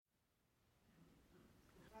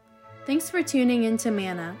Thanks for tuning in to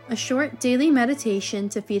Manna, a short daily meditation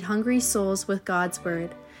to feed hungry souls with God's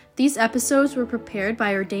Word. These episodes were prepared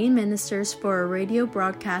by ordained ministers for a radio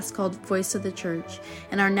broadcast called Voice of the Church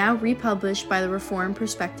and are now republished by the Reformed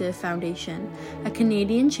Perspective Foundation, a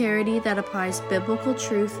Canadian charity that applies biblical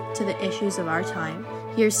truth to the issues of our time.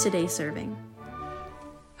 Here's today's serving.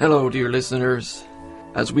 Hello, dear listeners.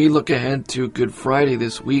 As we look ahead to Good Friday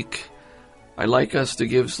this week, I'd like us to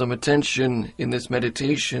give some attention in this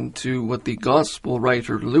meditation to what the Gospel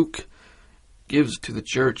writer Luke gives to the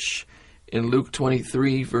church in Luke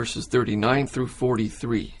 23, verses 39 through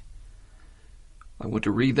 43. I want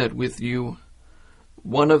to read that with you.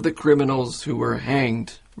 One of the criminals who were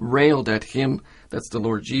hanged railed at him, that's the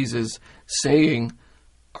Lord Jesus, saying,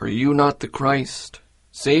 "Are you not the Christ?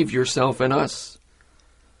 Save yourself and us."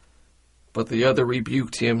 But the other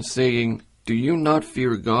rebuked him, saying, "Do you not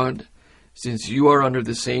fear God, since you are under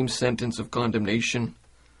the same sentence of condemnation?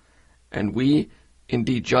 And we,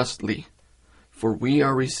 indeed justly, for we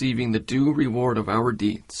are receiving the due reward of our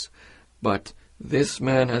deeds. But this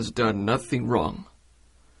man has done nothing wrong."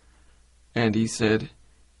 And he said,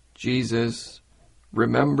 "Jesus,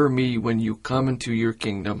 remember me when you come into your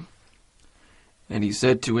kingdom." And he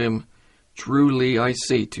said to him, "Truly I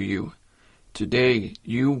say to you, today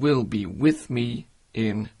you will be with me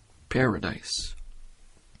in paradise."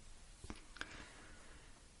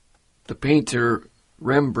 The painter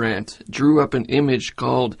Rembrandt drew up an image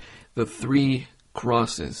called the Three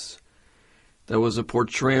Crosses. That was a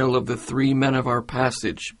portrayal of the three men of our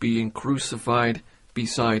passage being crucified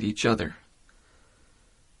beside each other.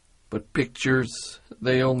 But pictures,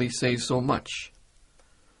 they only say so much.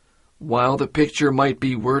 While the picture might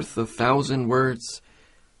be worth 1,000 words,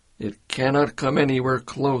 it cannot come anywhere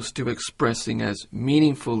close to expressing as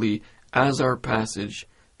meaningfully as our passage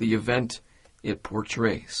the event it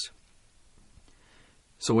portrays.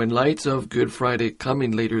 So in light of Good Friday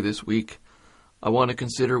coming later this week, I want to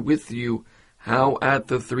consider with you how at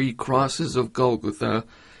the three crosses of Golgotha,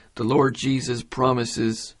 the Lord Jesus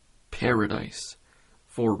promises paradise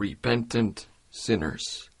for repentant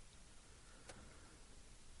sinners.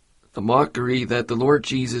 The mockery that the Lord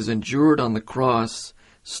Jesus endured on the cross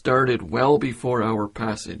started well before our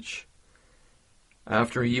passage.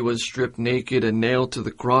 After he was stripped naked and nailed to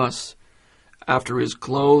the cross, after his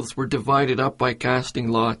clothes were divided up by casting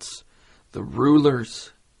lots, the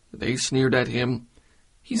rulers, they sneered at him.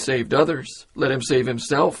 "He saved others. Let him save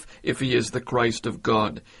himself if he is the Christ of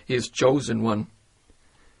God, his chosen one."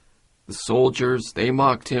 The soldiers, they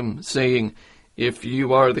mocked him, saying, "If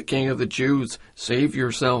you are the King of the Jews, save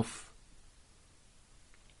yourself."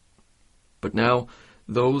 But now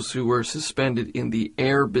those who were suspended in the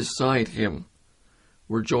air beside him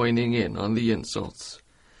were joining in on the insults.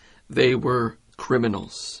 They were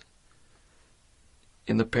criminals.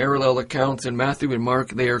 In the parallel accounts in Matthew and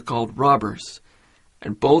Mark, they are called robbers.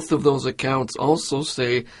 And both of those accounts also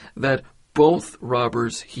say that both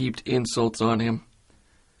robbers heaped insults on him.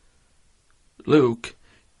 Luke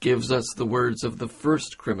gives us the words of the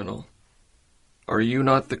first criminal. "Are you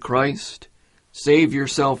not the Christ? Save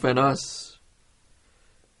yourself and us."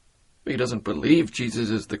 He doesn't believe Jesus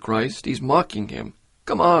is the Christ. He's mocking him.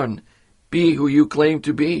 "Come on, be who you claim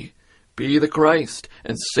to be. Be the Christ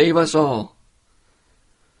and save us all."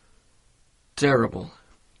 Terrible.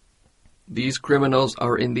 These criminals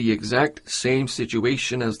are in the exact same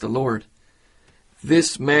situation as the Lord.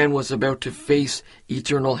 This man was about to face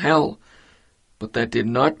eternal hell, but that did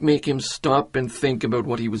not make him stop and think about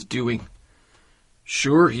what he was doing.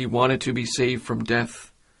 Sure, he wanted to be saved from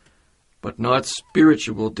death, but not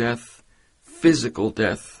spiritual death, physical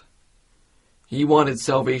death. He wanted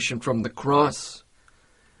salvation from the cross.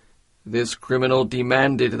 This criminal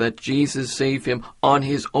demanded that Jesus save him on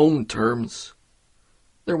his own terms.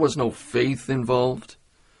 There was no faith involved.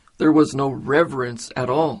 There was no reverence at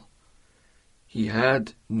all. He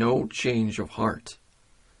had no change of heart.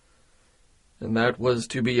 And that was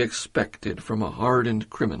to be expected from a hardened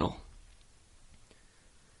criminal.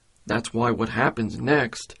 That's why what happens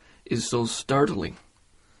next is so startling.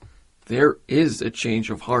 There is a change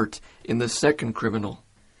of heart in the second criminal.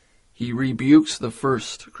 He rebukes the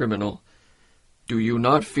first criminal. "Do you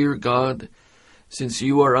not fear God, since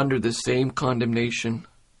you are under the same condemnation?"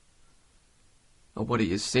 Now, what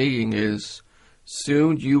he is saying is,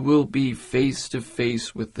 soon you will be face to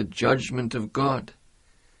face with the judgment of God.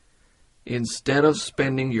 Instead of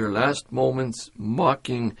spending your last moments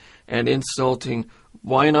mocking and insulting,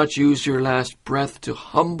 why not use your last breath to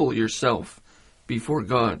humble yourself before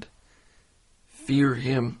God? Fear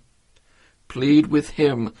him. Plead with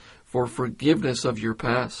him for forgiveness of your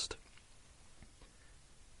past.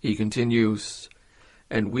 He continues,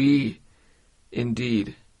 And we,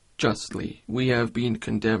 indeed, justly, we have been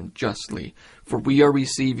condemned justly, for we are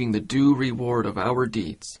receiving the due reward of our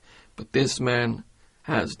deeds. But this man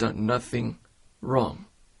has done nothing wrong.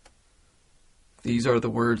 These are the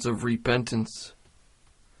words of repentance.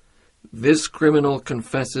 This criminal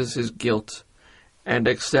confesses his guilt and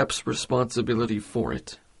accepts responsibility for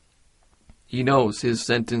it. He knows his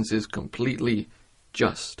sentence is completely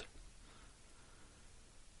just.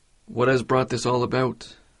 What has brought this all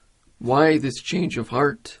about? Why this change of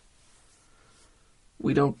heart?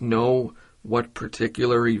 We don't know what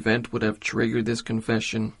particular event would have triggered this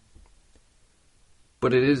confession,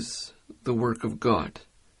 but it is the work of God.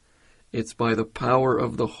 It's by the power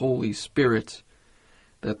of the Holy Spirit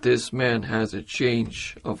that this man has a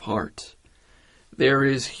change of heart. There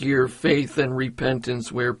is here faith and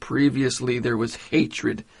repentance where previously there was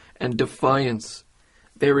hatred and defiance.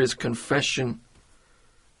 There is confession.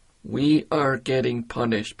 We are getting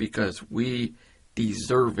punished because we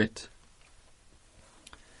deserve it.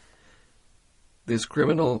 This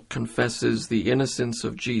criminal confesses the innocence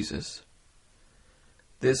of Jesus.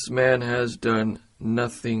 This man has done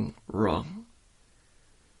nothing wrong.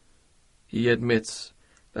 He admits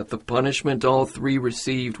that the punishment all three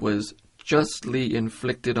received was justly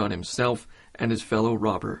inflicted on himself and his fellow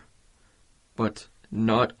robber, but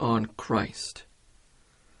not on Christ.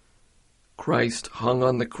 Christ hung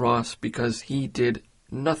on the cross because he did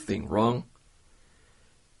nothing wrong.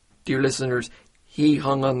 Dear listeners, he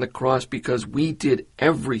hung on the cross because we did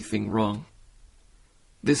everything wrong.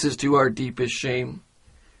 This is to our deepest shame.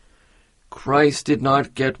 Christ did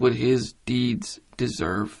not get what his deeds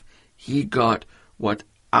deserve. He got what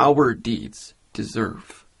our deeds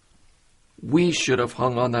deserve. We should have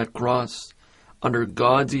hung on that cross under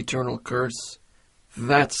God's eternal curse.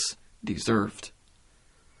 That's deserved.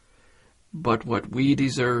 But what we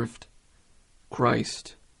deserved,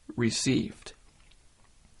 Christ received.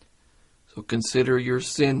 So consider your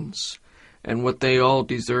sins and what they all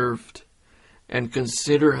deserved, and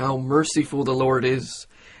consider how merciful the Lord is,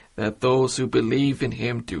 that those who believe in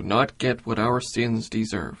him do not get what our sins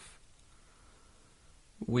deserve.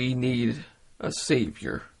 We need a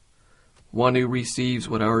Savior, one who receives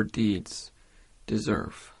what our deeds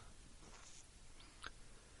deserve.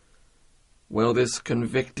 Well, this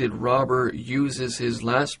convicted robber uses his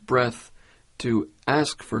last breath to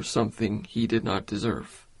ask for something he did not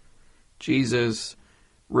deserve. Jesus,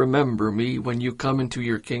 remember me when you come into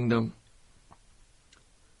your kingdom.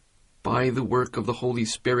 By the work of the Holy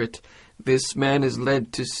Spirit, this man is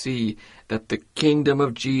led to see that the kingdom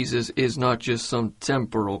of Jesus is not just some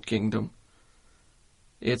temporal kingdom.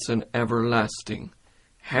 It's an everlasting,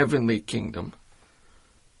 heavenly kingdom.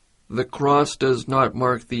 The cross does not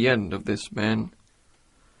mark the end of this man.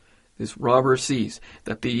 This robber sees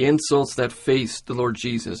that the insults that face the Lord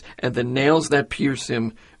Jesus and the nails that pierce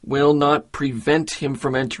him will not prevent him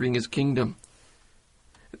from entering his kingdom.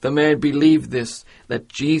 The man believed this, that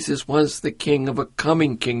Jesus was the king of a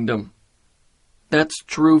coming kingdom. That's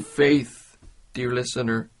true faith, dear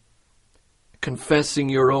listener. Confessing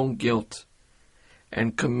your own guilt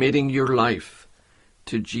and committing your life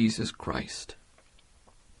to Jesus Christ.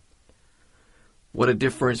 What a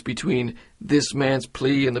difference between this man's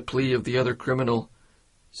plea and the plea of the other criminal.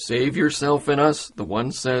 Save yourself and us, the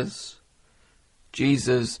one says.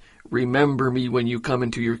 Jesus, remember me when you come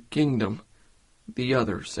into your kingdom, the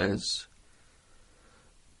other says.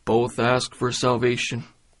 Both ask for salvation.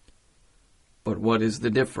 But what is the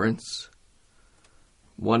difference?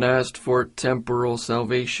 One asked for temporal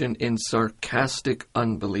salvation in sarcastic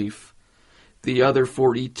unbelief. The other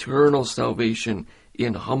for eternal salvation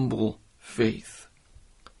in humble faith.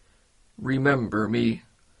 Remember me.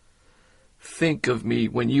 Think of me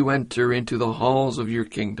when you enter into the halls of your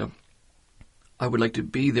kingdom. I would like to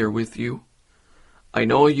be there with you. I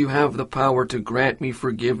know you have the power to grant me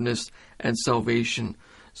forgiveness and salvation,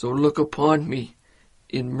 so look upon me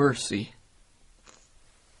in mercy.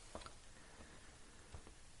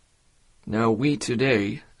 Now we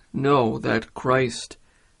today know that Christ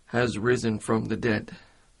has risen from the dead.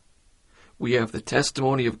 We have the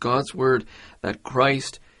testimony of God's word that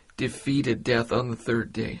Christ defeated death on the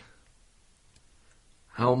third day.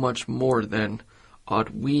 How much more then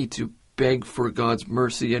ought we to beg for God's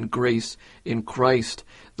mercy and grace in Christ,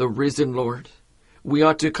 the risen Lord? We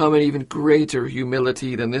ought to come in even greater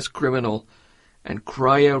humility than this criminal and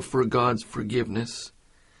cry out for God's forgiveness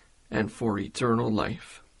and for eternal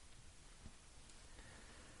life.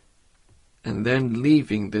 And then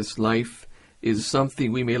leaving this life is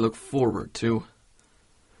something we may look forward to.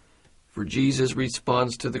 For Jesus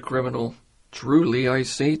responds to the criminal, "Truly I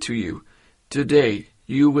say to you, today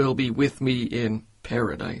you will be with me in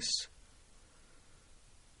paradise.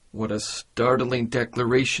 What a startling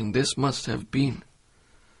declaration this must have been.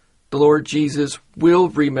 The Lord Jesus will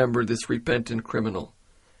remember this repentant criminal,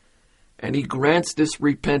 and he grants this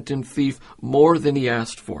repentant thief more than he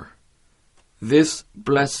asked for. This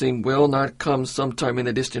blessing will not come sometime in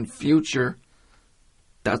the distant future.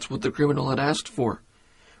 That's what the criminal had asked for.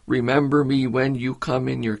 Remember me when you come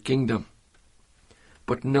in your kingdom.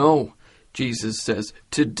 But no, Jesus says,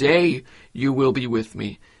 today you will be with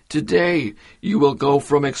me. Today you will go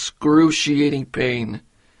from excruciating pain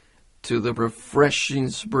to the refreshing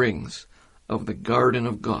springs of the garden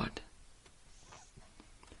of God.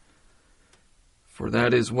 For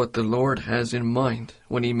that is what the Lord has in mind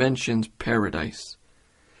when he mentions paradise.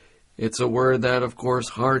 It's a word that, of course,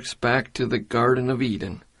 harks back to the Garden of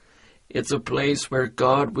Eden. It's a place where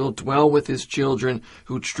God will dwell with his children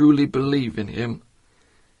who truly believe in him.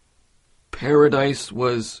 Paradise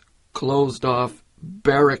was closed off,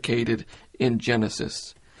 barricaded in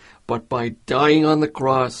Genesis. But by dying on the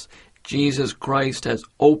cross, Jesus Christ has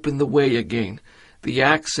opened the way again, the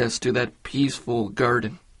access to that peaceful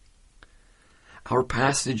garden. Our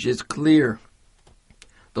passage is clear.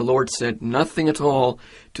 The Lord said nothing at all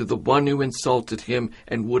to the one who insulted him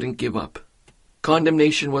and wouldn't give up.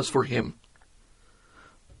 Condemnation was for him.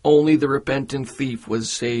 Only the repentant thief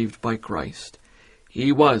was saved by Christ.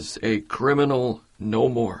 He was a criminal no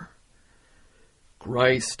more.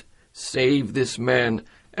 Christ saved this man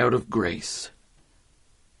out of grace.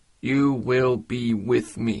 You will be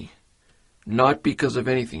with me, not because of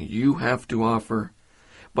anything you have to offer,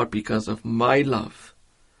 but because of my love.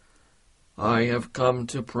 I have come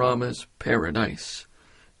to promise paradise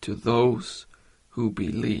to those who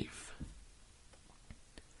believe.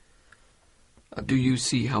 Do you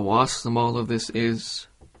see how awesome all of this is?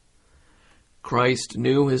 Christ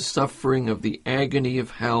knew his suffering of the agony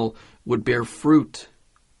of hell would bear fruit.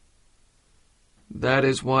 That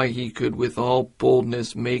is why he could with all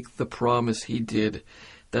boldness make the promise he did,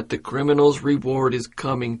 that the criminal's reward is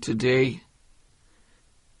coming today.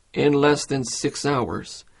 In less than 6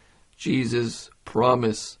 hours, Jesus'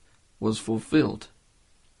 promise was fulfilled.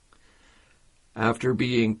 After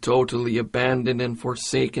being totally abandoned and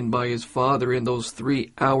forsaken by his Father in those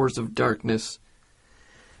 3 hours of darkness,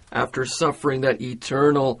 after suffering that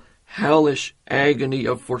eternal, hellish agony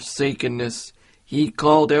of forsakenness, he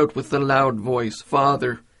called out with a loud voice,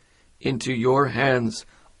 Father, into your hands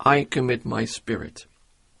I commit my spirit.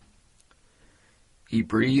 He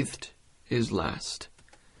breathed his last,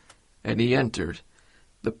 and he entered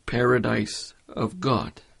the paradise of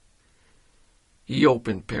God. He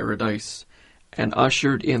opened paradise and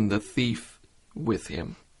ushered in the thief with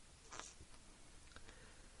him.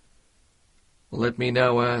 Let me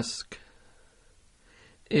now ask,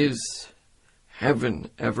 is heaven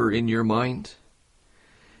ever in your mind?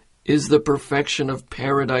 Is the perfection of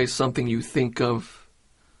paradise something you think of?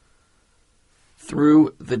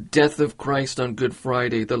 Through the death of Christ on Good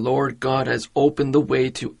Friday, the Lord God has opened the way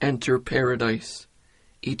to enter paradise.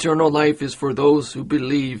 Eternal life is for those who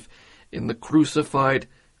believe in the crucified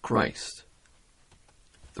Christ.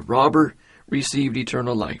 The robber received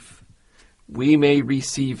eternal life. We may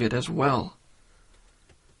receive it as well.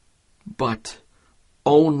 But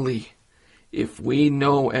only if we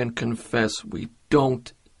know and confess we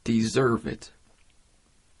don't deserve it.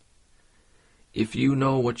 If you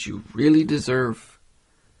know what you really deserve,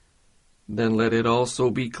 then let it also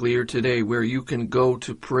be clear today where you can go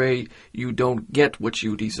to pray you don't get what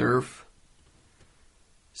you deserve.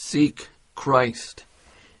 Seek Christ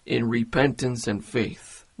in repentance and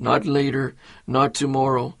faith. Not later, not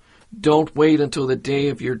tomorrow. Don't wait until the day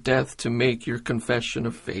of your death to make your confession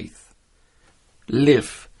of faith.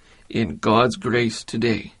 Live in God's grace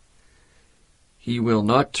today. He will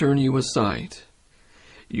not turn you aside.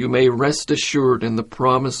 You may rest assured in the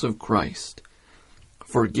promise of Christ.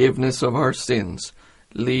 Forgiveness of our sins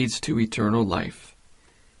leads to eternal life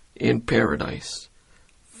in paradise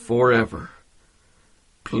forever.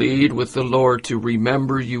 Plead with the Lord to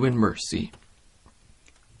remember you in mercy.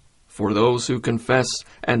 For those who confess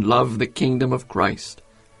and love the kingdom of Christ,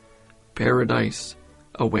 paradise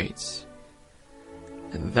awaits.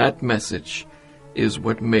 And that message is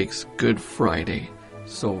what makes Good Friday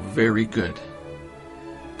so very good.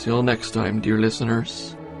 Till next time, dear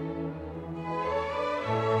listeners.